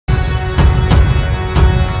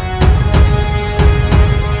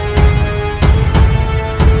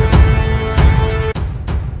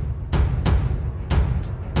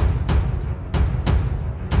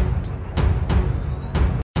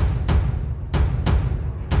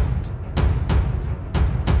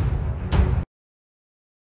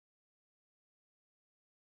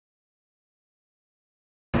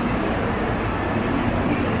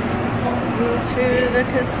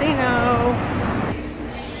Casino.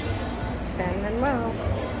 San Manuel.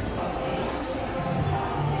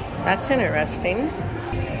 That's interesting.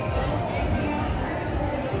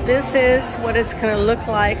 This is what it's going to look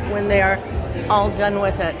like when they are all done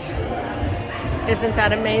with it. Isn't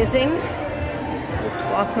that amazing? Let's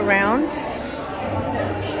walk around.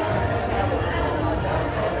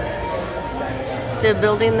 They're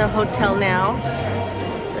building the hotel now.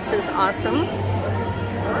 This is awesome.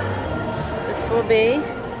 This will be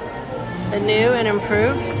the new and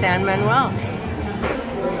improved San Manuel.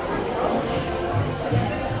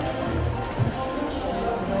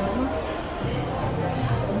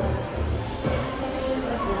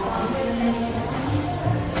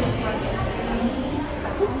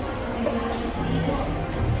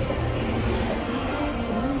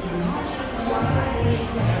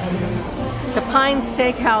 The Pine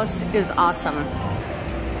Steakhouse is awesome.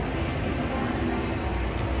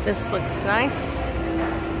 This looks nice.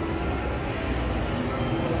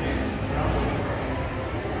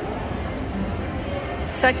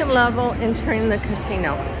 Second level entering the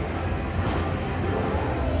casino.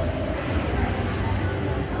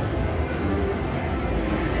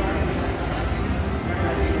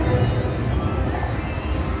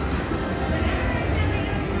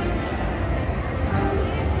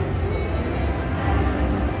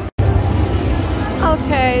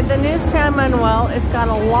 Okay, the new San Manuel, it's got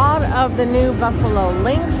a lot of the new buffalo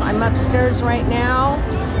links. I'm upstairs right now.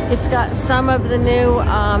 It's got some of the new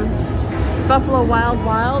Buffalo Wild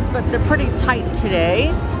Wilds, but they're pretty tight today.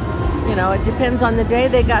 You know, it depends on the day.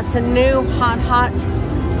 They got some new hot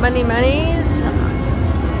Money Moneys.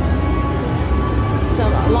 So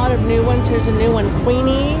a lot of new ones. Here's a new one,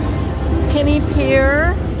 Queenie, Penny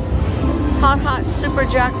Pier, hot Super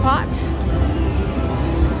Jackpot,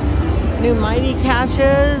 new Mighty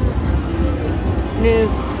Cashes, new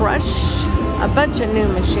Crush, a bunch of new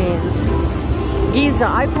machines. Giza,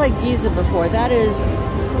 I played Giza before. That is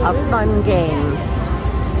a fun game.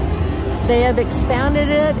 They have expanded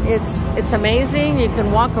it. It's amazing. You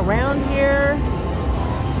can walk around here.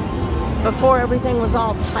 Before, everything was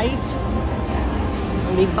all tight.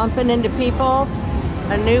 You'd be bumping into people.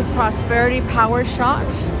 A new Prosperity Power Shot.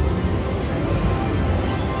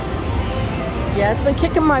 Yeah, it's been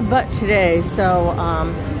kicking my butt today, so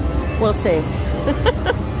we'll see.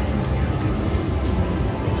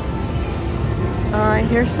 All right,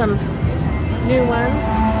 here's some new ones.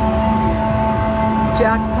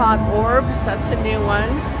 Jackpot Orbs, that's a new one.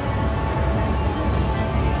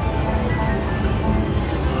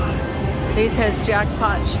 These has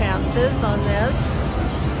jackpot chances on this.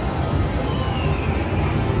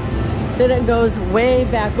 Then it goes way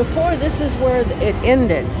back. Before, this is where it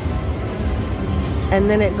ended. And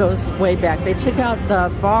then it goes way back. They took out the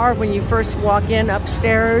bar when you first walk in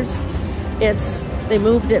upstairs. They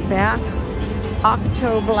moved it back.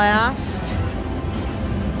 Octoblast,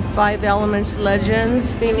 5 Elements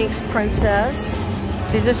Legends, Phoenix Princess.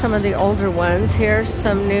 These are some of the older ones. Here's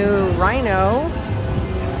some new Rhino.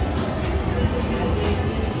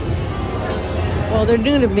 Well, they're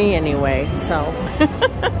new to me anyway, so.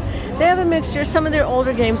 They have a mixture. Some of their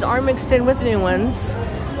older games are mixed in with new ones.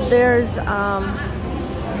 There's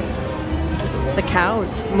the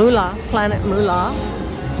cows, Moolah, Planet Moolah.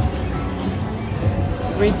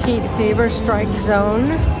 Repeat Fever, Strike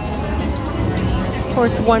Zone. Of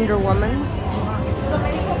course, Wonder Woman.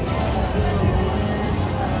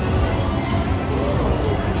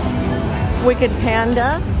 Wicked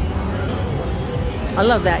Panda. I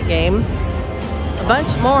love that game. A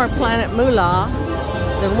bunch more Planet Moolah.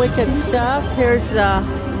 The Wicked stuff. Here's the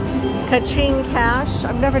Ka-Ching Cash.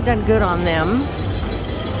 I've never done good on them.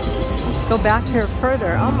 Let's go back here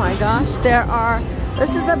further. Oh my gosh,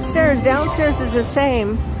 this is upstairs. Downstairs is the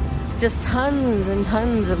same. Just tons and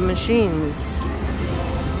tons of machines.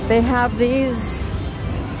 They have these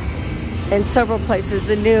in several places.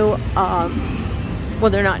 The new, well,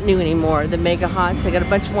 they're not new anymore. The Mega Hots. They got a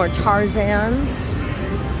bunch more Tarzans.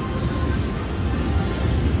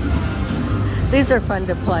 These are fun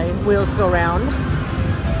to play. Wheels go round.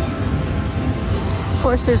 Of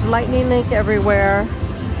course, there's Lightning Link everywhere.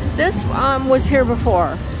 This was here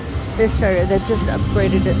before. This area, they've just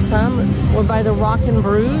upgraded it some. We're by the Rock and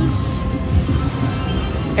Brews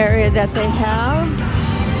area that they have.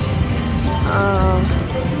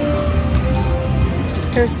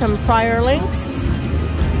 Here's some Fire Links.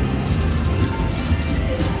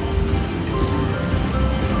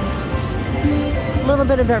 A little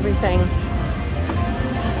bit of everything.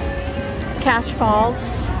 Cash Falls.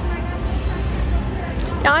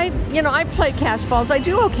 I play Cash Falls. I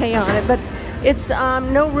do okay on it, but it's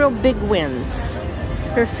no real big wins.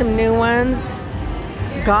 Here's some new ones.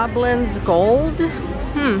 Goblin's Gold.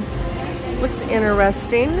 Looks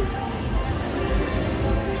interesting.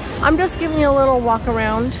 I'm just giving you a little walk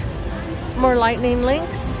around. Some more lightning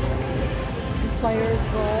links. Players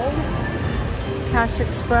Gold. Cash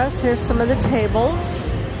Express. Here's some of the tables.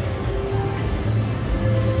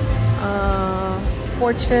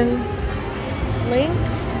 Fortune Link.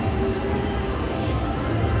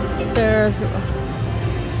 There's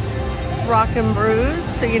Rock and Brews,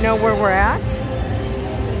 so you know where we're at.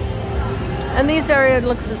 And these areas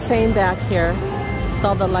looks the same back here with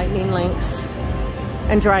all the lightning links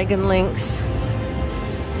and dragon links.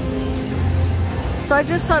 So I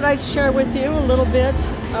just thought I'd share with you a little bit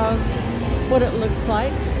of what it looks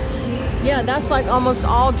like. Yeah, that's like almost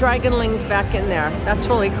all dragon links back in there. That's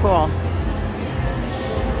really cool.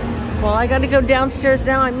 Well, I gotta go downstairs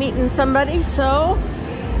now. I'm meeting somebody, so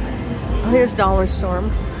oh, here's Dollar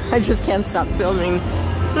Storm. I just can't stop filming.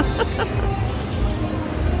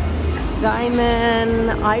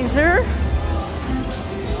 Diamond Iser.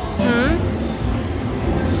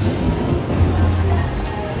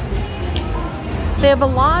 They have a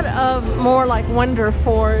lot of more like Wonder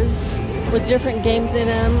 4s with different games in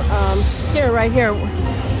them. Here, right here,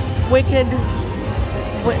 Wicked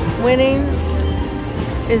Winnings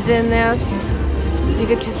is in this. You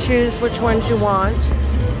get to choose which ones you want.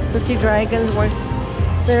 50 Dragons.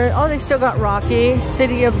 There. Oh, they still got Rocky.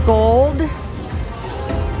 City of Gold.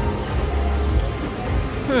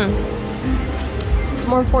 Some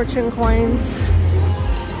more fortune coins.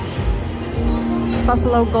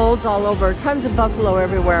 Buffalo Golds all over. Tons of buffalo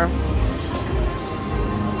everywhere.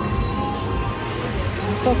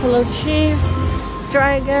 Buffalo Chief.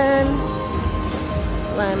 Dragon.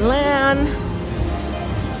 Lan.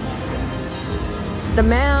 The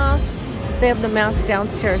masks. They have the masks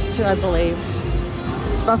downstairs too, I believe.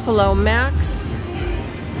 Buffalo Max.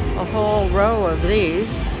 A whole row of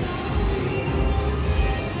these.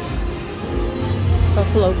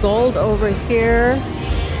 Buffalo Gold over here.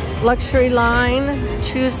 Luxury line.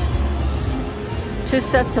 Two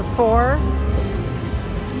sets of 4.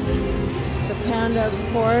 The Panda,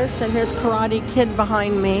 of course. And here's Karate Kid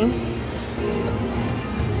behind me.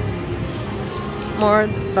 More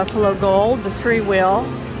Buffalo Gold, the 3-wheel.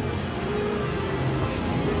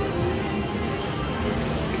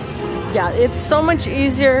 Yeah, it's so much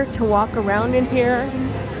easier to walk around in here.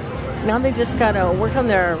 Now they just gotta work on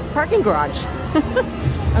their parking garage.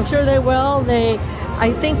 I'm sure they will. I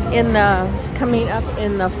think coming up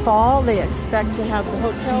in the fall, they expect to have the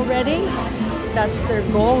hotel ready. That's their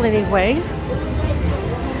goal anyway.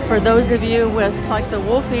 For those of you with like the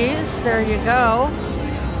Wolfies, there you go.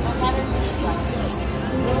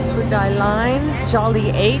 Woodeye Line,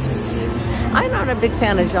 Jolly 8s. I'm not a big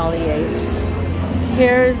fan of Jolly 8s.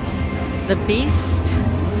 Here's the Beast.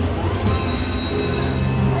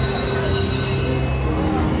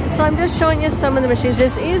 So I'm just showing you some of the machines.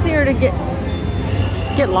 It's easier to get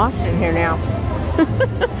lost in here now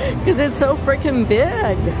because it's so freaking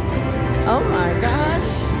big. Oh my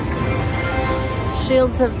gosh.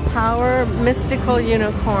 Shields of Power, Mystical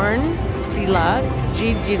Unicorn, Deluxe,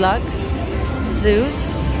 G Deluxe,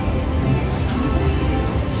 Zeus,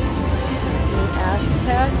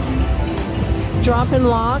 Aztec, Drop and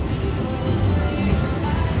Lock.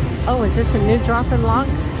 Oh, is this a new Drop and Lock?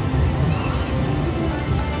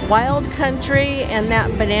 Wild Country and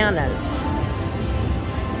that Bananas.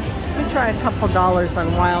 Let me try a couple dollars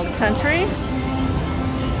on Wild Country.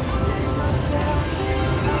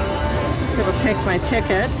 It will take my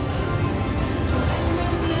ticket.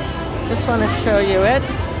 Just want to show you it.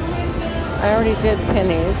 I already did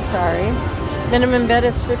pennies, sorry. Minimum bet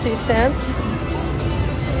is 50 cents.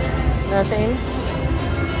 Nothing.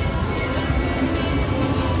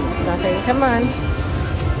 Nothing. Come on.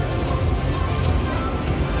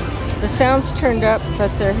 The sound's turned up, but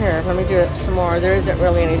they're here. Let me do it some more. There isn't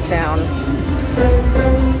really any sound.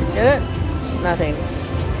 Get it? Nothing.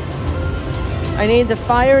 I need the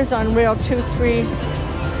fires on reel 2, 3,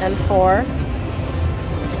 and 4.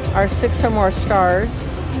 Are 6 or more stars.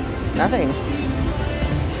 Nothing.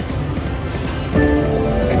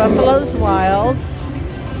 Buffalo's Wild.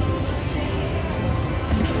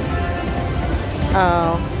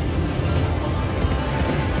 Oh.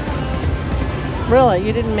 Really?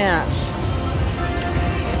 You didn't match.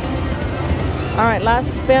 Alright,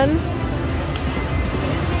 last spin.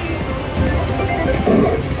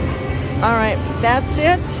 Alright, that's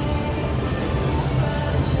it.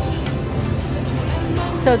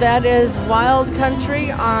 So that is Wild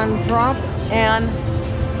Country on Drop and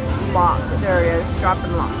Lock. There it is, Drop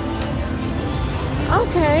and Lock.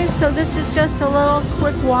 Okay, so this is just a little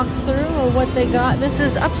quick walkthrough of what they got. This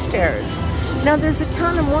is upstairs. Now there's a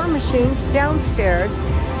ton of more machines downstairs.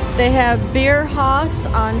 They have Beer Haas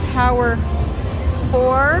on Power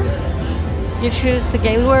 4. You choose the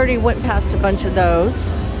game. We already went past a bunch of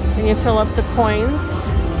those. And you fill up the coins.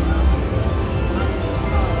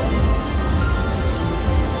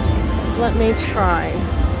 Let me try.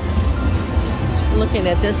 Looking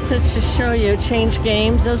at this just to show you, change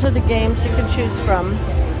games. Those are the games you can choose from.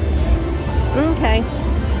 Okay.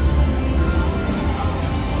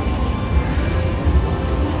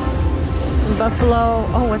 Buffalo.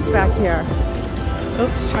 Oh, what's back here?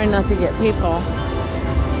 Oops, trying not to get people.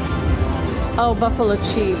 Oh, Buffalo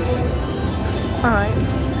Chief. All right.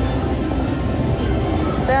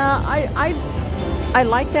 Yeah, I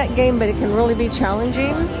like that game, but it can really be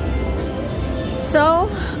challenging. So,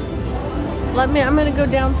 I'm gonna go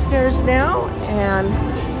downstairs now, and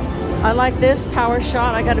I like this Power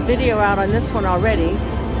Shot. I got a video out on this one already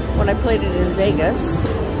when I played it in Vegas.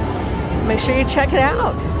 Make sure you check it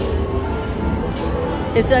out.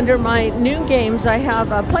 It's under my new games. I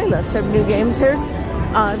have a playlist of new games. Here's,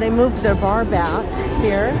 they moved their bar back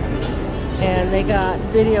here, and they got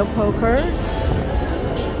video pokers,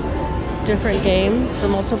 different games, the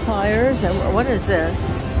multipliers, and what is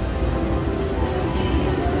this?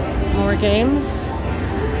 More games.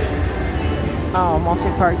 Oh,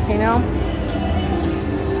 multi-card Keno.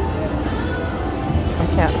 I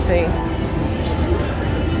can't see.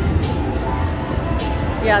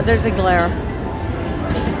 Yeah, there's a glare.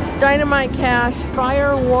 Dynamite Cash,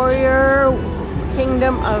 Fire Warrior,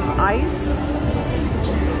 Kingdom of Ice.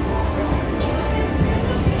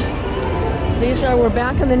 We're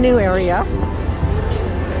back in the new area.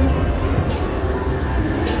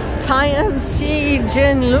 Tian Si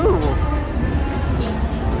Jin Lu.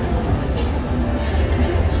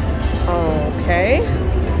 Okay.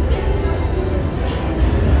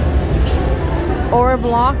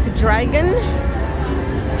 Orblock Dragon.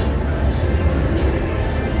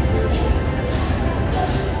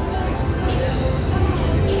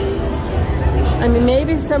 I mean,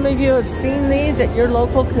 maybe some of you have seen these at your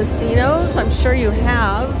local casinos. I'm sure you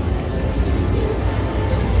have.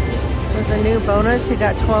 There's a new bonus. You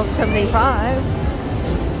got $12.75.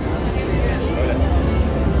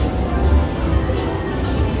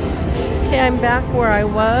 Okay, I'm back where I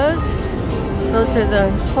was. Those are the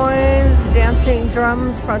coins, Dancing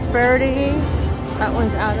Drums, Prosperity. That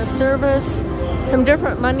one's out of service. Some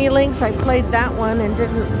different money links. I played that one and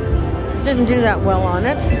didn't do that well on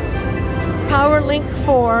it. Power Link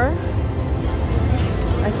 4.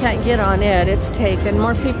 I can't get on it. It's taken.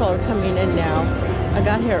 More people are coming in now. I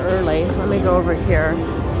got here early. Let me go over here.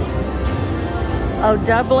 Oh,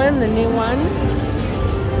 Dublin, the new one.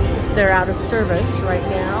 They're out of service right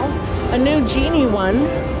now. A new Genie one.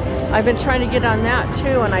 I've been trying to get on that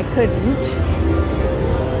too, and I couldn't.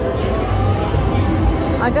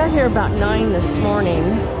 I got here about 9 this morning.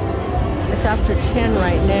 It's after 10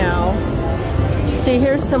 right now. See,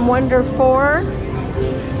 here's some Wonder 4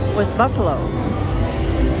 with Buffalo.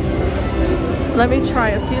 Let me try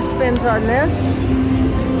a few spins on this.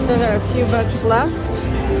 Still got a few bucks left.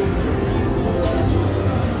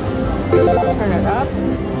 Turn it up.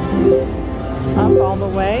 Up all the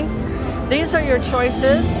way. These are your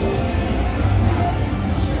choices.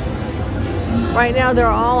 Right now they're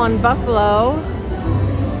all on Buffalo.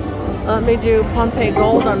 Let me do Pompeii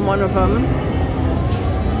Gold on one of them.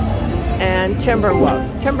 And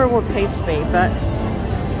Timberwolf. Timberwolf hates me, but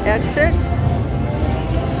exit.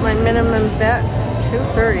 It's my minimum bet.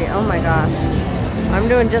 230. Oh my gosh. I'm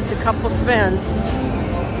doing just a couple spins.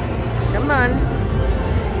 Come on.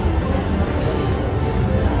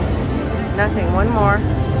 Nothing. One more.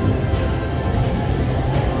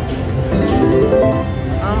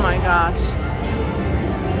 Oh my gosh.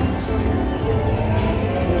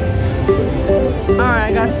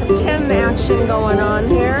 Alright, I got some 10 action going on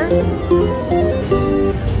here.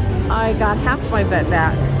 I got half my bet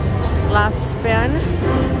back. Last spin.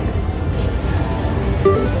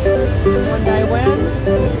 When did I win?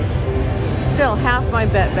 Still half my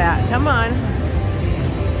bet back. Come on.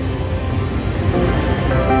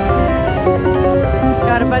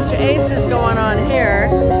 Got a bunch of aces going on here.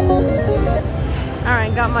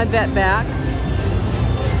 Alright, got my bet back.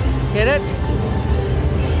 Get it?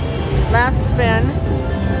 Last spin.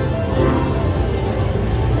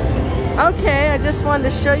 Okay, I just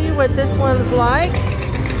wanted to show you what this one's like.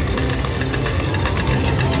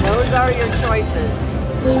 Those are your choices.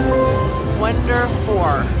 Wonder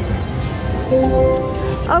 4.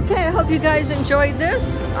 Okay, I hope you guys enjoyed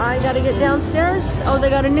this. I gotta get downstairs. Oh, they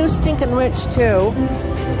got a new Stinkin' Rich too,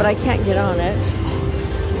 but I can't get on it.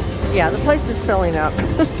 Yeah, the place is filling up.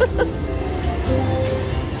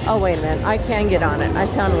 Oh, wait a minute. I can get on it. I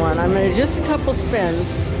found one. I'm going to just a couple spins.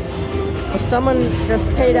 Well, someone just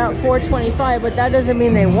paid out $4.25, but that doesn't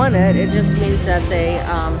mean they won it. It just means that they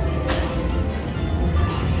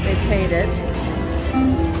paid it.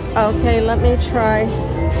 Okay, let me try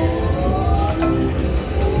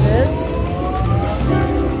this.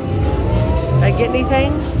 Did I get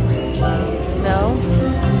anything? No.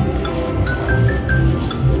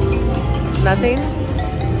 Nothing?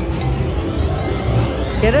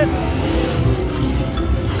 Get it?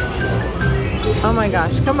 Oh my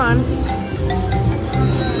gosh, come on.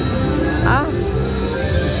 Ah.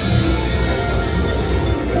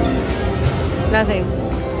 Nothing.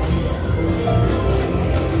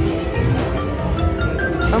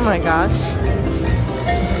 Oh my gosh.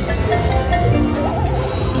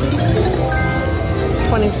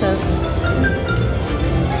 $0.20.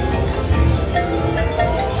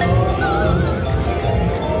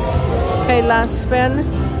 Okay, last spin.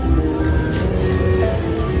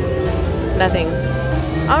 Nothing.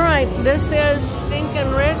 All right, this is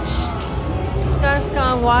Stinkin' Rich. This has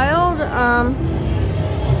gone wild.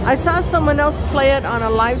 I saw someone else play it on a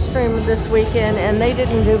live stream this weekend, and they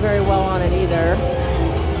didn't do very well on it either.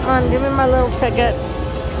 Come on, give me my little ticket.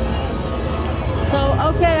 So,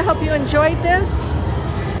 okay, I hope you enjoyed this.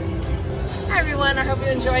 Hi everyone, I hope you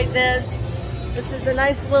enjoyed this. This is a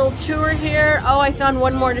nice little tour here. Oh, I found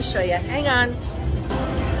one more to show you. Hang on.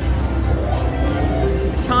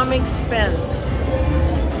 Atomic Spins.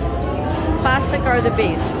 Classic or the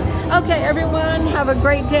Beast. Okay, everyone, have a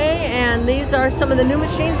great day. And these are some of the new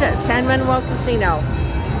machines at San Manuel Casino.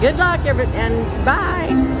 Good luck, and bye.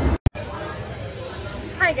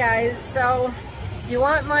 Hi guys. So, you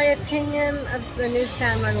want my opinion of the new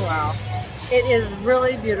San Manuel? It is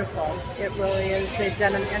really beautiful. It really is. They've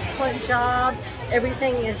done an excellent job.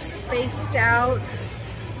 Everything is spaced out.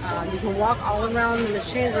 You can walk all around the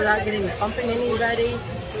machines without bumping anybody.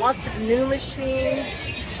 Lots of new machines.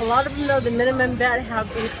 A lot of them, though, the minimum bet have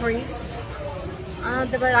increased.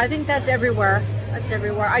 But I think that's everywhere. That's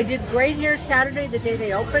everywhere. I did great here Saturday, the day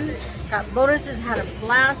they opened. Got bonuses, had a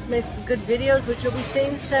blast, made some good videos, which you'll be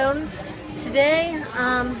seeing soon. Today,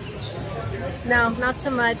 no, not so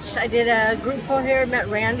much. I did a group pull here, met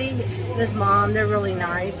Randy and his mom. They're really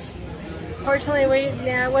nice. Fortunately,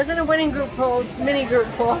 it wasn't a winning group pull, mini group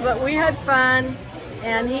pull, but we had fun.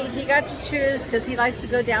 And he got to choose because he likes to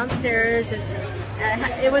go downstairs. And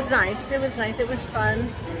it was nice. It was nice. It was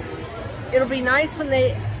fun. It'll be nice when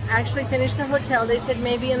they actually finish the hotel. They said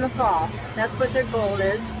maybe in the fall. That's what their goal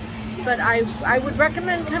is. But I would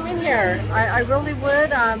recommend coming here. I really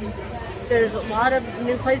would. There's a lot of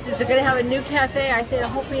new places. They're going to have a new cafe. I think they're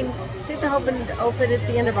hoping to open at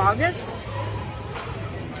the end of August.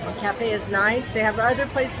 The cafe is nice. They have other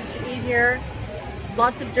places to eat here.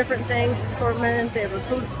 Lots of different things, assortment. They have a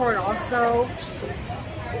food court also.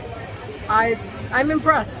 I'm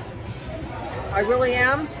impressed. I really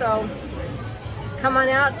am. So come on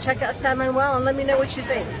out, check out San Manuel, and let me know what you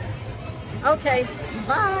think. Okay,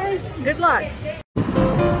 bye. Good luck.